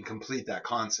finish and complete that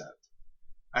concept.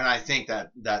 And I think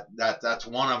that's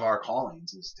one of our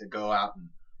callings, is to go out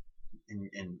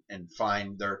and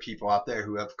find there are people out there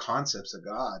who have concepts of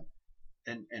God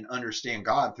and understand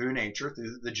God through nature,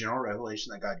 through the general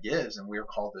revelation that God gives, and we are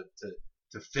called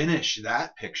to finish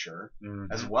that picture,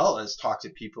 as well as talk to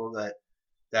people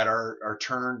that are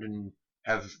turned and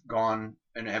have gone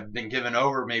and have been given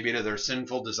over maybe to their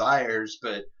sinful desires,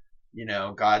 but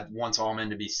God wants all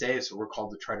men to be saved, so we're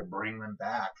called to try to bring them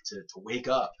back to wake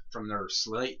up from their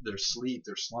sleep, their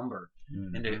slumber,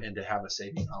 and to have a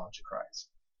saving knowledge of Christ.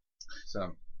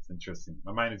 So it's interesting.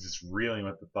 My mind is just reeling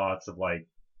with the thoughts of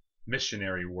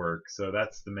missionary work. So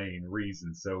that's the main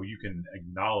reason. So you can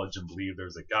acknowledge and believe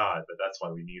there's a God, but that's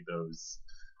why we need those,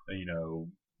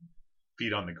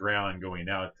 feet on the ground going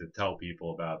out to tell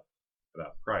people about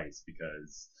Christ,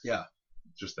 because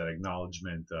just that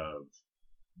acknowledgement of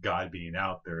God being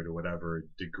out there to whatever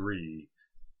degree,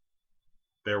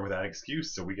 they're without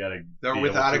excuse. So we got to. They're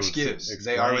without excuse.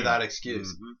 They are without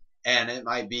excuse, and it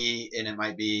might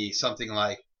be something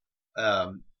like,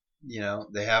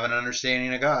 they have an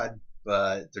understanding of God,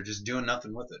 but they're just doing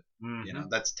nothing with it.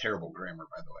 That's terrible grammar,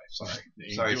 by the way.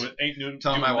 Sorry.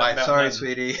 Telling my wife, sorry,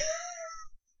 sweetie.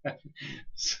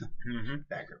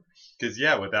 Because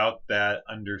without that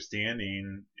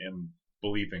understanding and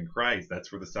belief in Christ,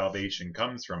 that's where the salvation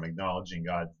comes from. Acknowledging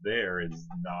God's there is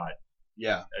not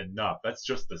enough. That's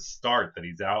just the start that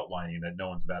he's outlining, that no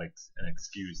one's without an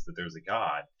excuse that there's a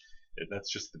God.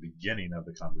 That's just the beginning of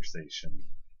the conversation.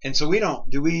 And so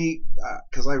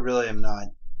because I really am not,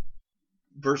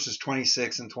 verses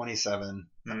 26 and 27,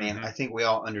 I mean, I think we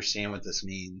all understand what this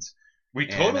means. We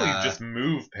totally just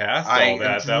moved past all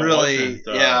that. That really,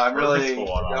 I really don't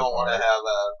want to have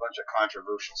a bunch of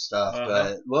controversial stuff.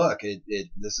 But look,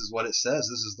 this is what it says.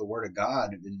 This is the word of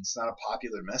God, and it's not a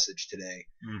popular message today.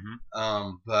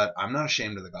 But I'm not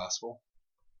ashamed of the gospel.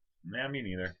 Yeah, me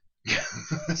neither.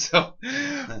 So,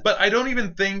 but I don't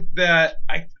even think that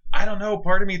I don't know.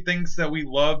 Part of me thinks that we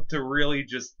love to really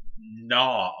just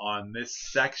gnaw on this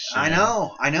section. I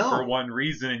know. For one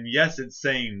reason, and yes, it's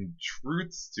saying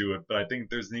truths to it, but I think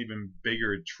there's an even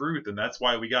bigger truth, and that's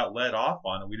why we got let off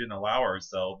on it. We didn't allow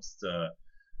ourselves to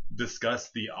discuss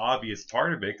the obvious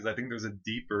part of it, because I think there's a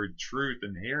deeper truth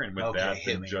inherent with that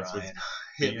than just what's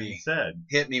being said.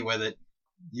 Hit me with it.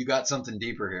 You got something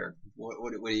deeper here.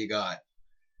 What do you got?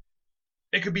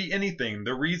 It could be anything.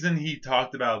 The reason he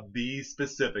talked about these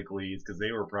specifically is because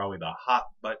they were probably the hot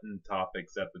button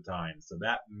topics at the time. So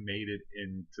that made it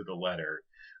into the letter.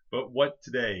 But what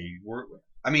today?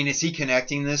 Is he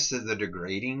connecting this to the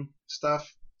degrading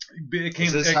stuff?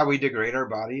 Is this how we degrade our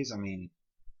bodies?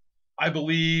 I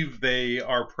believe they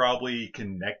are probably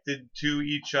connected to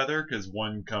each other, because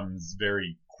one comes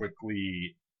very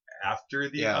quickly after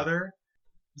the other.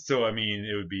 So,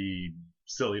 it would be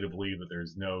silly to believe that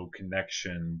there's no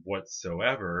connection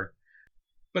whatsoever,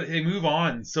 but they move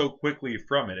on so quickly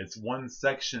from it. It's one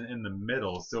section in the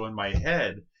middle, so in my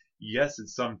head, yes,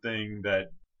 it's something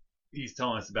that he's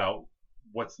telling us about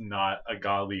what's not a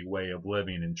godly way of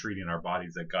living and treating our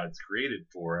bodies that God's created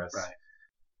for us. Right.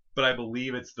 But I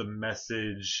believe it's the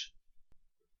message.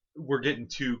 We're getting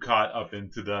too caught up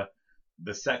into the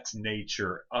sex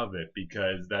nature of it,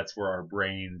 because that's where our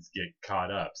brains get caught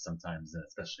up sometimes,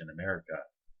 especially in America.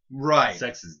 Right.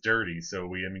 Sex is dirty,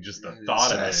 so just the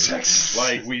thought of it, sex.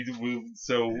 Like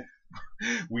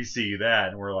we see that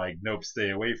and we're like, nope, stay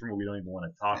away from it. We don't even want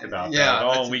to talk about that at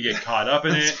all. And we get caught up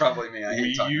in it. That's probably me.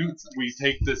 We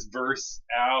take this verse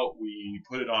out, we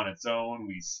put it on its own,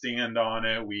 we stand on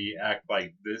it, we act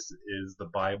like this is the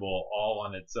Bible all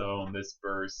on its own, this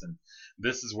verse, and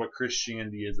this is what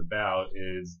Christianity is about,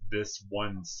 is this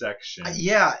one section.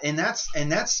 And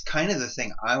that's kind of the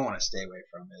thing I want to stay away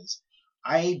from. Is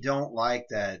I don't like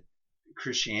that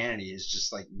Christianity has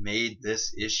just made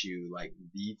this issue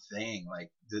the thing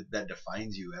that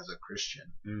defines you as a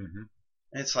Christian. Mm-hmm.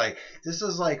 And it's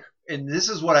this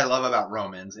is what I love about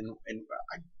Romans, and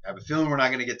I have a feeling we're not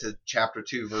going to get to chapter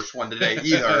 2 verse 1 today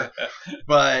either.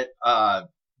 But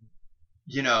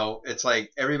it's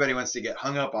everybody wants to get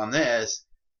hung up on this,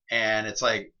 and it's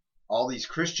all these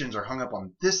Christians are hung up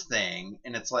on this thing,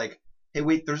 and it's hey,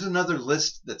 wait, there's another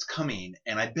list that's coming,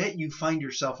 and I bet you find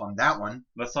yourself on that one.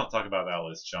 Let's not talk about that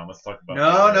list, John. Let's talk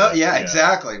about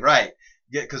exactly, right.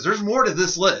 Yeah, because there's more to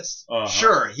this list.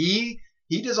 Sure, he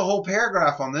does a whole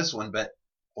paragraph on this one, but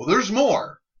there's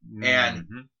more. Mm-hmm. And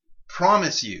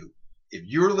promise you, if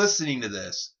you're listening to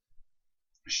this,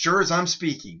 sure as I'm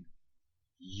speaking,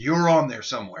 you're on there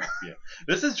somewhere. Yeah,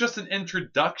 this is just an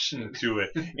introduction to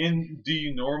it. And do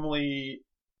you normally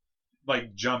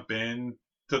jump in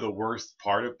to the worst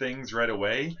part of things right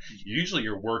away? Usually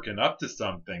you're working up to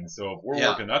something. So if we're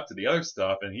working up to the other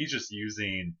stuff, and he's just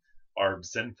using our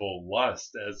sinful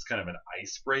lust as kind of an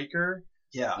icebreaker,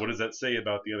 what does that say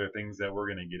about the other things that we're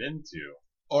going to get into?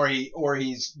 Or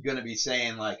he's going to be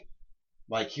saying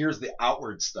here's the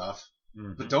outward stuff,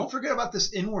 but don't forget about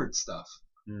this inward stuff.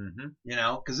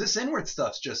 Because this inward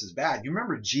stuff's just as bad. You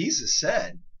remember Jesus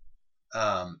said,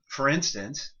 for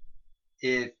instance,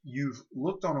 if you've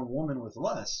looked on a woman with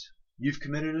lust, you've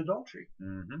committed adultery.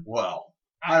 Well,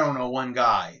 I don't know one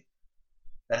guy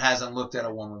that hasn't looked at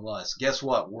a woman with lust. Guess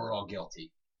what? We're all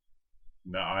guilty.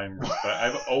 No,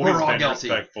 I've always been guilty.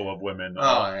 Respectful of women.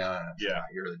 Yeah,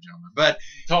 you're the gentleman. But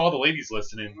to all the ladies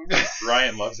listening,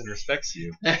 Ryan loves and respects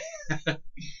you.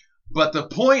 But the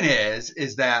point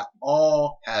is that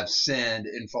all have sinned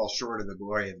and fall short of the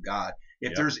glory of God.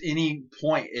 If there's any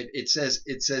point, it says,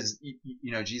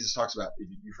 Jesus talks about,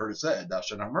 you've heard it said, thou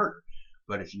shalt not murder.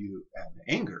 But if you have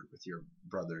anger with your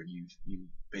brother, you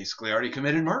basically already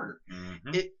committed murder.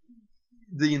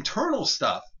 The internal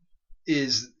stuff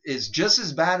is just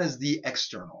as bad as the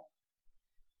external.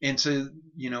 And so,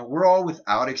 we're all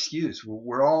without excuse.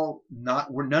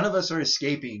 None of us are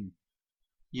escaping,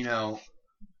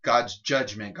 God's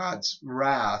judgment, God's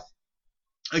wrath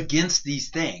against these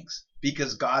things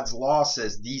because God's law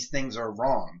says these things are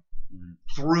wrong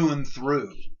through and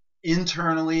through.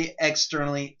 Internally,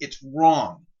 externally, it's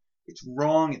wrong. It's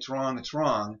wrong, it's wrong, it's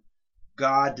wrong.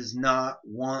 God does not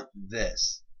want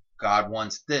this. God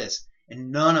wants this.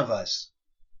 And none of us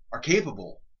are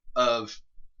capable of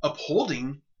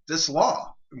upholding this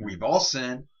law. We've all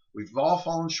sinned. We've all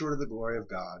fallen short of the glory of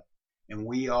God. And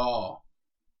we all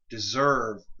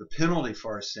deserve the penalty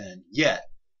for our sin. Yet,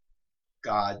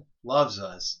 God loves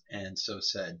us and so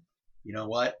said, you know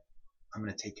what? I'm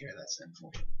going to take care of that sin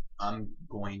for you. I'm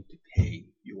going to pay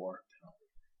your penalty.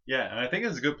 Yeah, and I think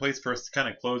it's a good place for us to kind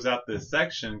of close out this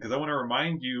section because I want to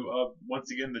remind you of,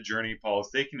 once again, the journey Paul is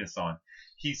taking us on.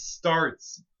 He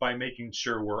starts by making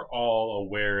sure we're all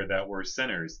aware that we're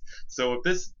sinners. So if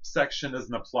this section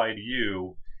doesn't apply to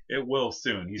you, it will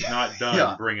soon. He's not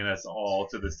done bringing us all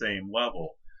to the same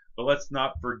level. But let's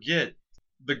not forget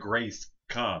the grace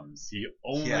comes. He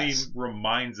only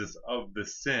reminds us of the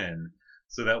sin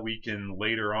so that we can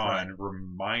later on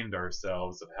remind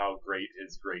ourselves of how great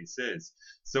his grace is.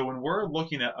 So when we're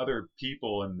looking at other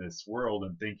people in this world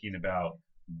and thinking about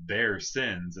their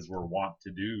sins, as we're wont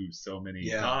to do so many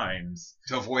times,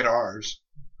 to avoid ours,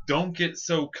 don't get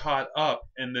so caught up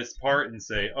in this part and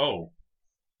say, oh,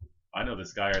 I know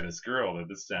this guy or this girl that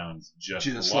this sounds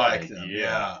just like them.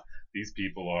 Yeah. These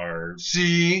people are...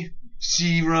 See,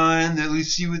 Ryan, at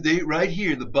least see what they... Right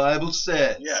here, the Bible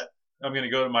says. Yeah. I'm going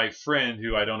to go to my friend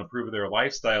who I don't approve of their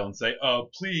lifestyle and say, oh,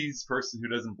 please, person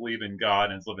who doesn't believe in God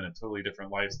and is living a totally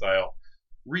different lifestyle,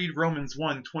 read Romans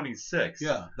 1:26.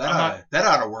 Yeah, that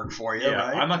ought to work for you,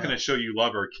 right? I'm not going to show you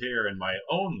love or care in my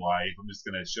own life. I'm just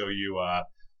going to show you a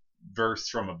verse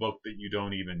from a book that you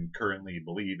don't even currently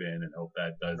believe in and hope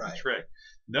that does the trick.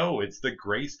 No, it's the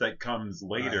grace that comes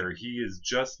later. Right. He is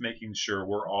just making sure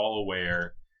we're all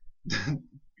aware.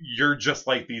 You're just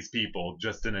like these people,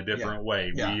 just in a different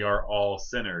way. Yeah. We are all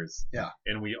sinners. Yeah.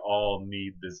 And we all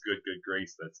need this good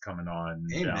grace that's coming on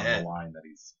down the line that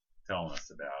he's telling us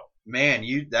about. Man,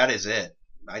 that is it.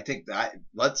 I think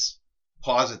let's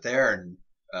pause it there and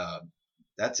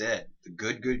that's it. The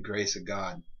good grace of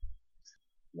God.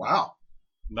 Wow.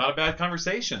 Not a bad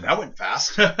conversation. That went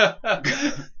fast.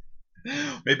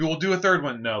 Maybe we'll do a third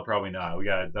one. No, probably not. We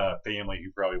got a family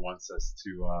who probably wants us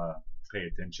to pay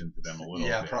attention to them a little bit.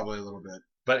 Yeah, probably a little bit.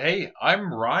 But hey,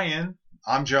 I'm Ryan.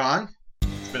 I'm John.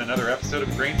 It's been another episode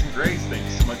of Grains and Grace. Thank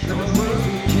you so much for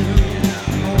listening.